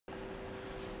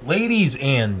Ladies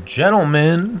and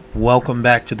gentlemen, welcome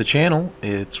back to the channel.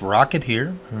 It's Rocket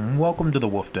here, and welcome to the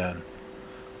Wolf Den.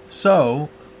 So,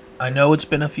 I know it's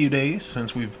been a few days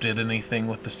since we've did anything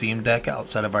with the Steam Deck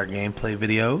outside of our gameplay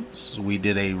videos. We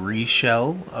did a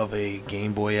reshell of a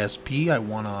Game Boy SP I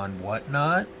won on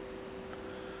Whatnot.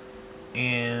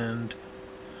 And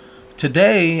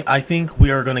today, I think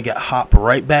we are going to hop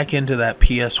right back into that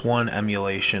PS1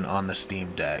 emulation on the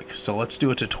Steam Deck. So let's do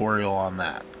a tutorial on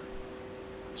that.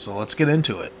 So let's get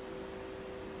into it.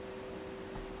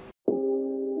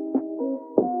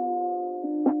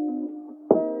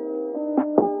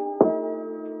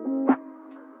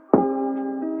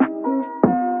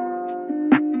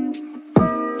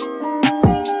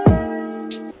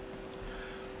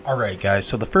 Alright guys,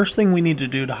 so the first thing we need to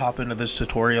do to hop into this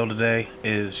tutorial today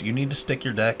is you need to stick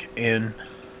your deck in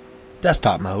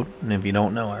desktop mode. And if you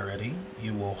don't know already,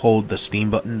 you will hold the Steam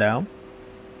button down.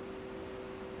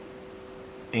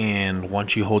 And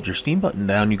once you hold your Steam button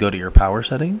down, you go to your power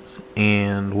settings.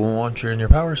 And once you're in your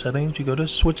power settings, you go to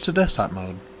switch to desktop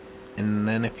mode. And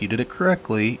then if you did it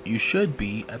correctly, you should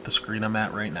be at the screen I'm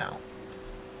at right now.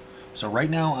 So right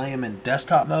now I am in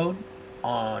desktop mode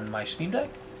on my Steam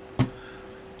Deck.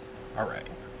 Alright,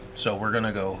 so we're going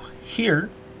to go here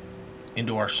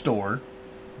into our store.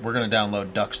 We're going to download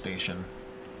DuckStation.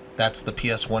 That's the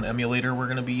PS1 emulator we're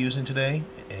going to be using today.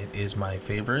 It is my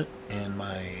favorite and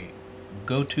my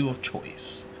go-to of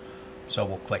choice. So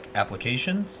we'll click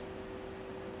Applications,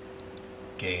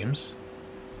 Games,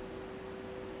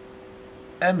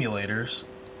 Emulators,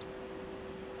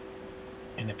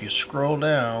 and if you scroll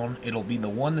down, it'll be the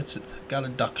one that's got a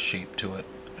duck shape to it.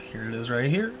 Here it is right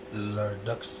here. This is our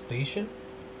DuckStation.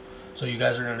 So you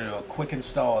guys are going to do a quick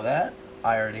install of that.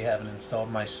 I already have it installed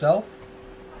myself.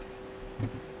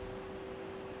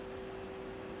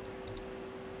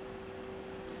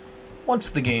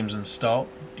 Once the game's installed,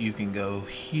 you can go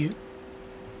here,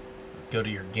 go to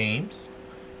your games,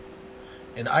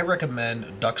 and I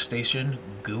recommend DuckStation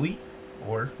GUI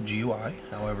or GUI,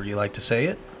 however you like to say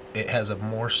it. It has a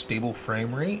more stable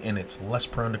frame rate and it's less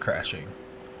prone to crashing.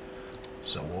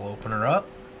 So we'll open her up.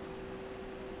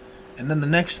 And then the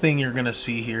next thing you're going to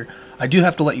see here, I do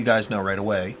have to let you guys know right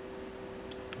away,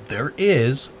 there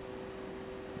is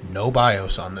no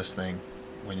BIOS on this thing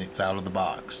when it's out of the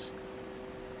box.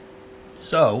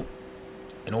 So,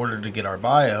 in order to get our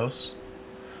BIOS,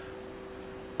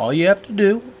 all you have to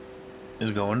do is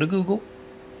go into Google.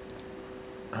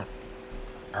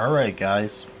 Alright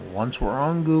guys, once we're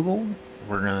on Google,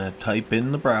 we're going to type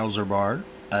in the browser bar,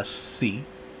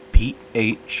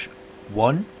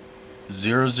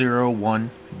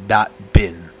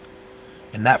 scph1001.bin.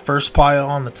 And that first file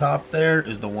on the top there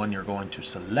is the one you're going to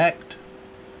select.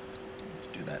 Let's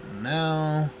do that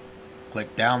now.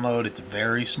 Click download, it's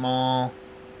very small.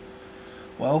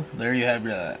 Well, there you have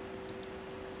that.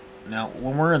 Now,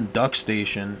 when we're in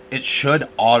DuckStation, it should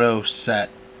auto set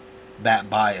that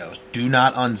BIOS. Do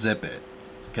not unzip it.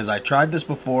 Because I tried this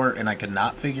before and I could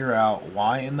not figure out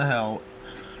why in the hell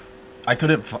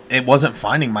it wasn't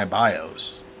finding my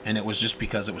BIOS. And it was just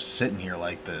because it was sitting here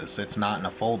like this. It's not in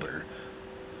a folder.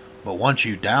 But once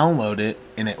you download it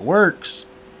and it works,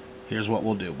 here's what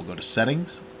we'll do. We'll go to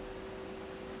settings.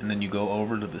 And then you go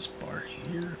over to this bar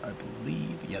here, I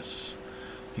believe. Yes.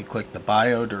 You click the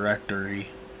bio directory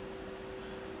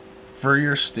for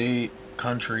your state,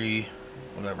 country,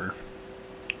 whatever.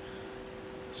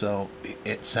 So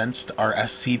it sensed our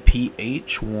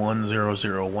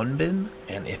SCPH1001 bin,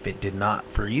 and if it did not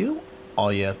for you,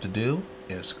 all you have to do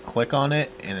is click on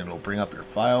it and it'll bring up your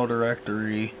file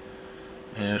directory,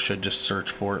 and it should just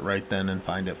search for it right then and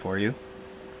find it for you.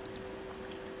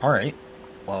 Alright,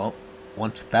 well,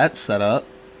 once that's set up,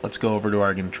 let's go over to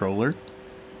our controller.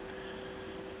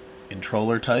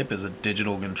 Controller type is a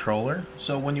digital controller.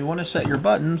 So when you want to set your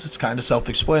buttons, it's kind of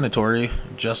self-explanatory,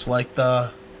 just like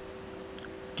the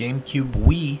GameCube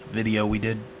Wii video we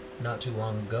did not too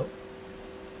long ago.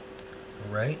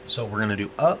 Alright, so we're going to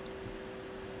do up.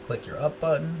 Click your up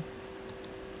button,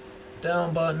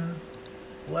 down button,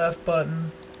 left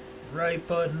button, right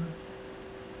button,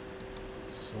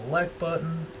 select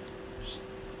button,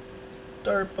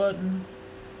 start button.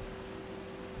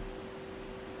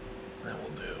 Then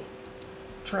we'll do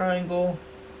triangle,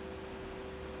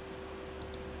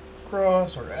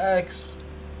 cross or X,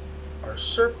 our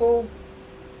circle,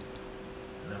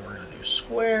 and then we're going to do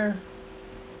square,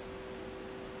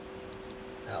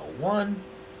 L1,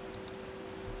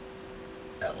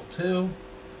 L2,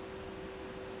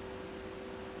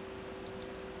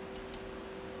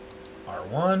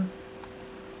 R1,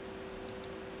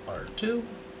 R2.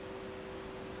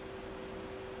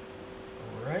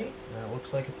 Alright, Now it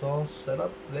looks like it's all set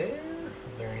up there.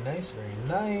 Very nice, very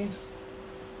nice.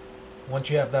 Once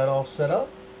you have that all set up,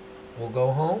 we'll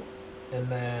go home, and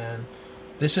then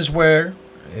this is where,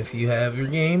 if you have your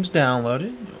games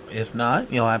downloaded, if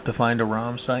not, you'll have to find a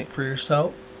ROM site for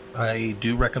yourself. I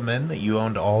do recommend that you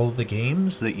own all of the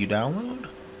games that you download.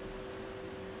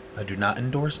 I do not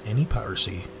endorse any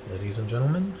piracy, ladies and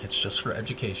gentlemen. It's just for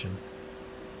education.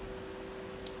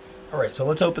 Alright, so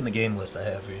let's open the game list I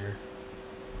have here.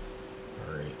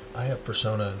 Alright, I have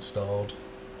Persona installed.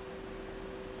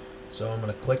 So I'm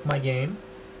going to click my game,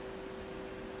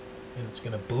 and it's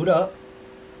going to boot up.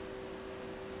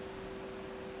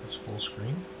 It's full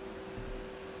screen.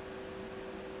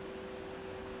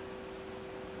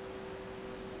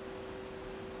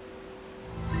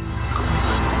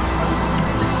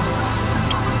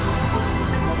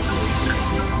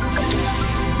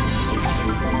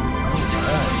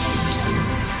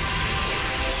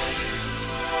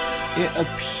 It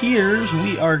appears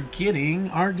we are getting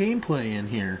our gameplay in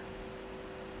here.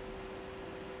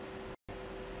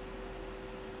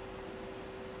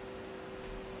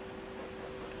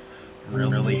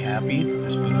 Really happy that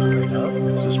this booted right up.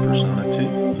 This is Persona 2,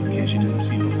 in case you didn't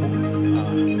see before.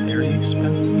 Very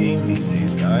expensive game these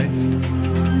days, guys.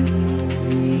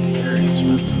 Very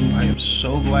expensive. I am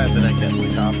so glad that I kept the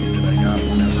copy that I got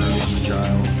whenever I was a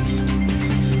child.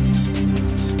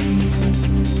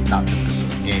 Not that this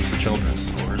is a game for children,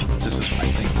 of course, but this is, I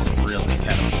think, what really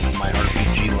catapulted my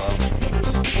RPG love.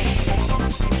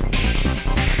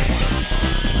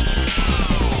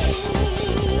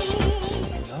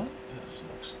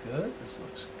 This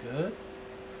looks good.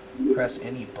 Press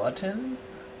any button.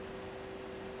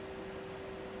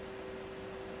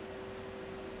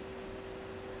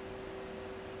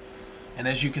 And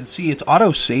as you can see, it's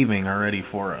auto-saving already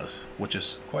for us, which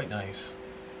is quite nice.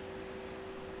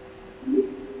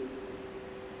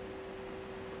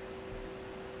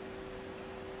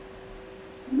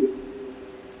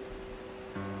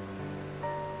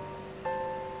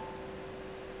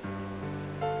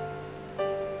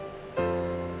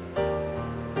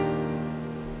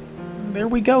 There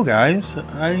we go, guys.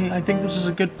 I think this is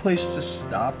a good place to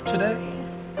stop today.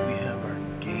 We have our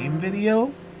game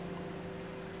video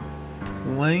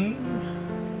playing.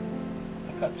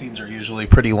 The cutscenes are usually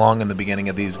pretty long in the beginning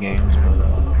of these games,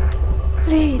 but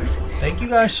please. Thank you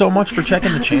guys so much for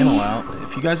checking the channel out.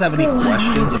 If you guys have any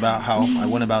questions about how I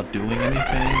went about doing anything,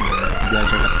 or you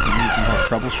guys need some help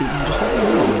troubleshooting, just let me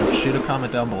know and shoot a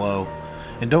comment down below.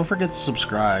 And don't forget to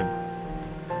subscribe.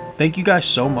 Thank you guys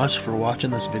so much for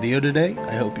watching this video today.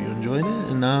 I hope you enjoyed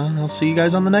it, and I'll see you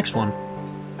guys on the next one.